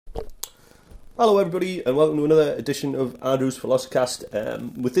Hello, everybody, and welcome to another edition of Andrew's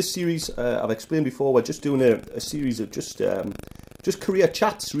Philosophycast. With this series, I've explained before, we're just doing a series of just career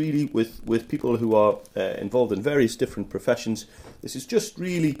chats, really, with people who are involved in various different professions. This is just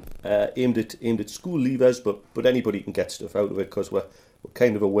really aimed at school leavers, but anybody can get stuff out of it because we're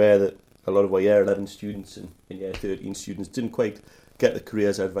kind of aware that a lot of our Year 11 students and Year 13 students didn't quite get the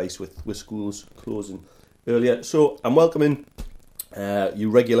careers advice with schools closing earlier. So I'm welcoming you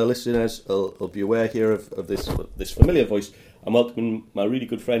regular listeners will be aware here of this familiar voice. I'm welcoming my really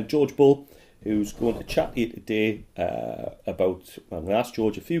good friend George Bull, who's going to chat to you today about. I'm going to ask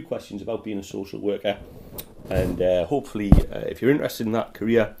George a few questions about being a social worker, and hopefully, if you're interested in that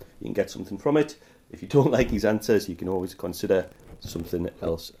career, you can get something from it. If you don't like his answers, you can always consider something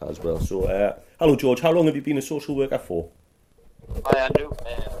else as well. So, hello George, how long have you been a social worker for? Hi Andrew,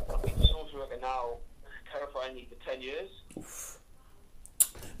 I've been a social worker now, terrifyingly, for 10 years. Oof.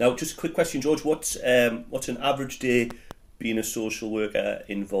 Now, just a quick question, George. What's an average day being a social worker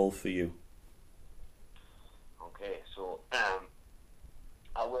involved for you? Okay, so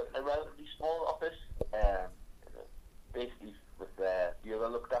I work in a relatively small office, basically with the other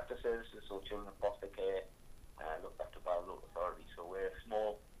looked after services, so children in foster care, looked after by a local authority. So we're a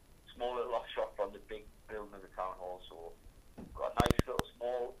small little off shop from the big building of the town hall. So we've got a nice little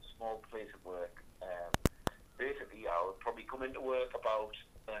small place of work. Basically, I would probably come into work about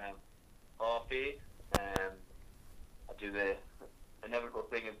half 8. I do the inevitable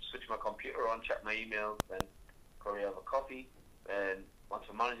thing of switch my computer on, check my emails, then probably have a coffee. Then once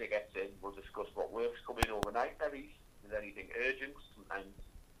the manager gets in, we'll discuss what work's coming overnight. Maybe if there's anything urgent. Sometimes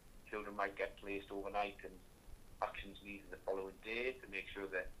children might get placed overnight and actions needed the following day to make sure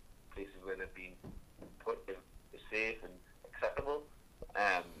that places where they've been put are safe and acceptable.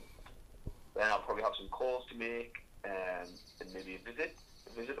 Then I'll probably have some calls to make and maybe a visit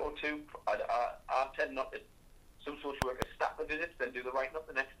or two. I tend not to. Some social workers start the visits, then do the writing up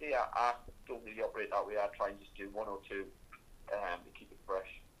the next day. I don't really operate that way. I try and just do one or two to keep it fresh.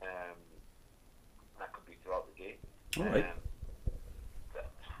 That could be throughout the day. All right.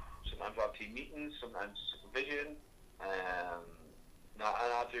 Sometimes I have team meetings, sometimes supervision. And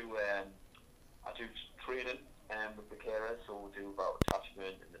I do training with the carers, so we'll do about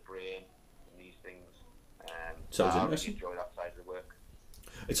attachment and the brain and these things. Sounds I interesting. really enjoy that side of the work.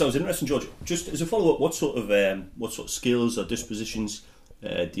 It sounds interesting, George. Just as a follow-up, what sort of skills or dispositions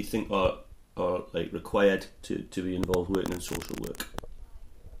do you think are like required to be involved working in social work?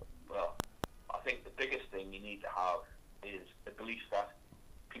 Well, I think the biggest thing you need to have is the belief that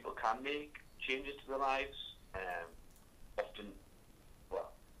people can make changes to their lives. Often,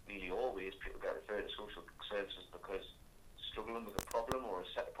 well, nearly always, people get referred to social services because struggling with a problem or a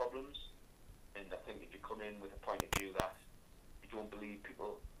set of problems. And I think if you come in with a point of view that you don't believe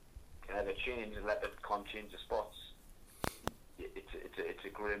people can ever change and let it can't change the spots, it's a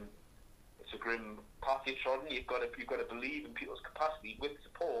grim path you've trodden. You've got to believe in people's capacity with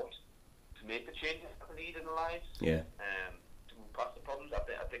support to make the changes that they need in their lives. Yeah. To move past the problems. I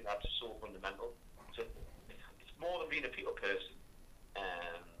think that's so fundamental. So it's more than being a people person.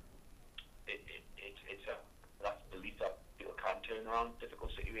 It's that belief that people can turn around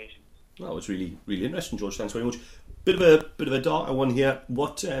difficult situations. That was really, really interesting, George. Thanks very much. Bit of a darker one here.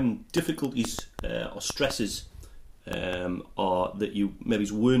 What difficulties or stresses are that you maybe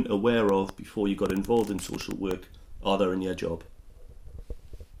weren't aware of before you got involved in social work are there in your job?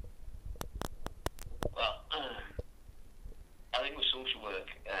 Well, I think with social work,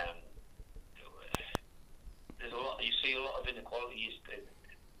 there's a lot. You see a lot of inequalities.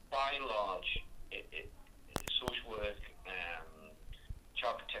 By and large, social work,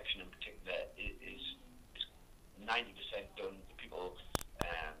 child protection in particular, is 90% done to people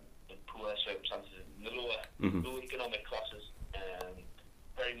in poor circumstances, in the low economic classes.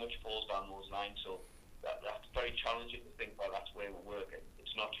 Very much falls down those lines. So that's very challenging to think, well, that's where we're working.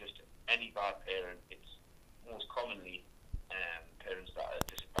 It's not just any bad parent. It's most commonly parents that are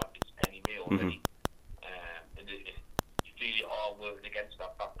disadvantaged anyway already. And you really are working against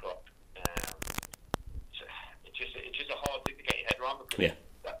that backdrop. It's just a hard thing to get your head around because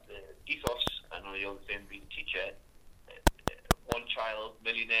that the ethos, and on the other thing, being a teacher, one child,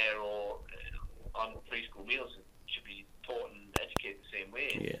 millionaire, or on preschool meals should be taught and educated the same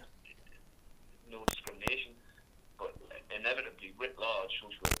way. Yeah. No discrimination, but inevitably, writ large,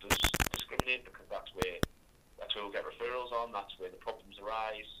 social work does discriminate because that's where we'll get referrals on. That's where the problems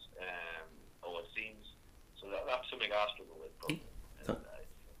arise, or it seems. So that's something I struggle with. But,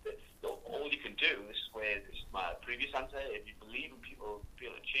 all you can do, this is my previous answer, if you believe in people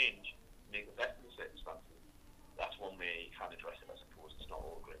feel a change, make the best of the circumstances, that's one way you can address it, I suppose. It's not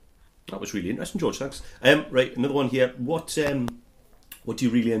all great. That was really interesting, George. Thanks. Right, another one here. What do you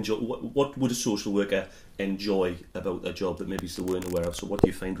really enjoy? What would a social worker enjoy about their job that maybe they weren't aware of? So, what do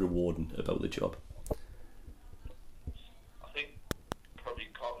you find rewarding about the job? I think probably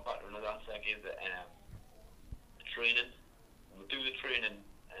calling back to another answer I gave, the training. When we do the training,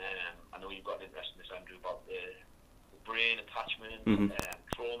 I know you've got an interest in this, Andrew, about the brain attachment,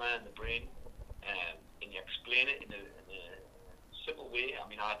 trauma in the brain, and you explain it in a simple way. I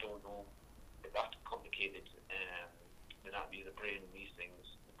mean, I don't know if that's complicated, the anatomy of the brain and these things,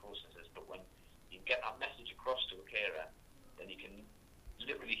 the processes, but when you get that message across to a carer, then you can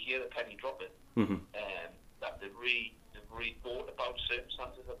literally hear the penny dropping, that they've really thought about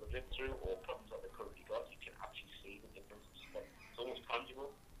circumstances that they've lived through or problems that they've currently got. You can actually see the difference. It's almost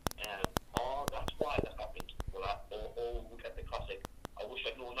tangible. That's why that happened. Well, or we get the classic, I wish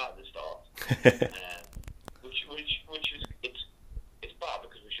I'd known that at the start. Which is, it's bad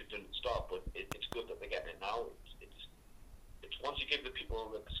because we should have done it at the start, but it's good that they're getting it now. It's once you give the people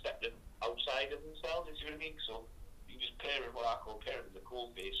the perspective outside of themselves, you see what I mean? So you just parent what I call parent in the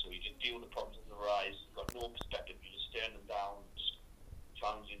cold face, so you just deal with the problems as they arise. You've got no perspective, you're just staring them down, just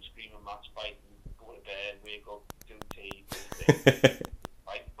challenging, screaming, match fighting, go to bed, wake up, do tea,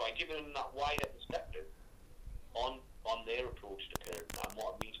 by giving them that wider perspective on their approach to parenting and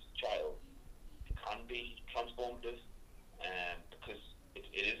what it means to the child, it can be transformative, because it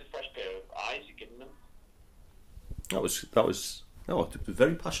is a fresh pair of eyes you're giving them. That was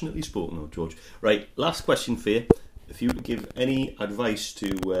very passionately spoken, George. Right, last question for you. If you would give any advice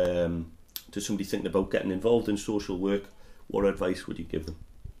to somebody thinking about getting involved in social work, what advice would you give them?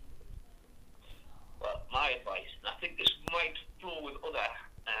 Well, my advice, and I think this might flow with other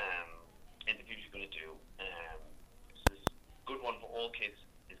interviews you're going to do, this is a good one for all kids,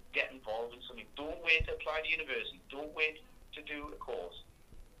 is get involved in something. Don't wait to apply to university. Don't wait to do a course.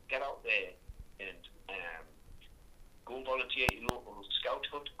 Get out there and go and volunteer at your local scout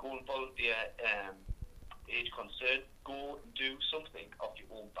hut. Go and volunteer Age Concern. Go and do something off your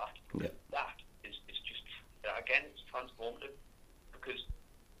own back. Yeah. That is just, again, it's transformative, because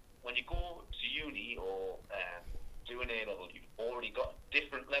when you go to uni or do an A-level, you've already got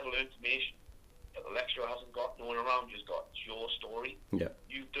different level of information that the lecturer hasn't got, no one around you's got. It's your story. Yeah.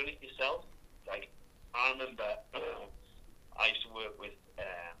 You've done it yourself. Like, I remember I used to work with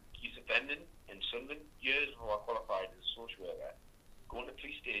youth offending in Sunderland years before I qualified as a social worker, going to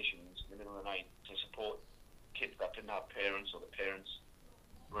police stations in the middle of the night to support kids that didn't have parents, or the parents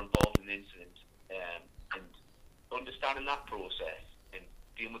were involved in the incident, and understanding that process and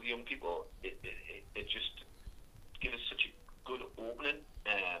dealing with young people, it just gives us such a good opening,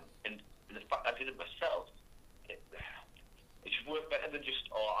 and the fact I did it myself, it should work better than just,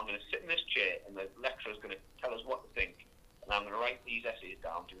 I'm going to sit in this chair and the lecturer's going to tell us what to think, and I'm going to write these essays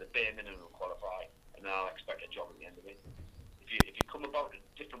down, do the bare minimum and qualify, and then I'll expect a job at the end of it. If you come about it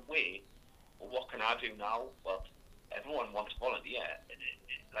a different way, well, what can I do now? Well, everyone wants to volunteer.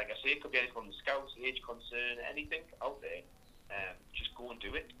 Like I say, it could be anything from the Scouts, Age Concern, anything out there. Just go and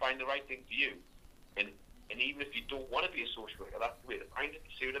do it. Find the right thing for you. And even if you don't want to be a social worker, that's the way to find it.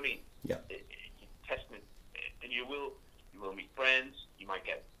 See what I mean? Yeah. You test it, and you will meet friends. You might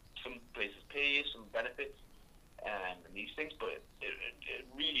get some places pay you some benefits and these things. But it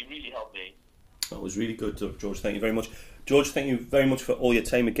really, really helped me. That was really good, George. Thank you very much. George, thank you very much for all your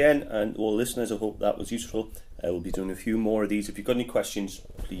time again, and all listeners, I hope that was useful. We'll be doing a few more of these. If you've got any questions,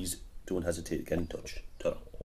 please don't hesitate to get in touch. Ta-ra.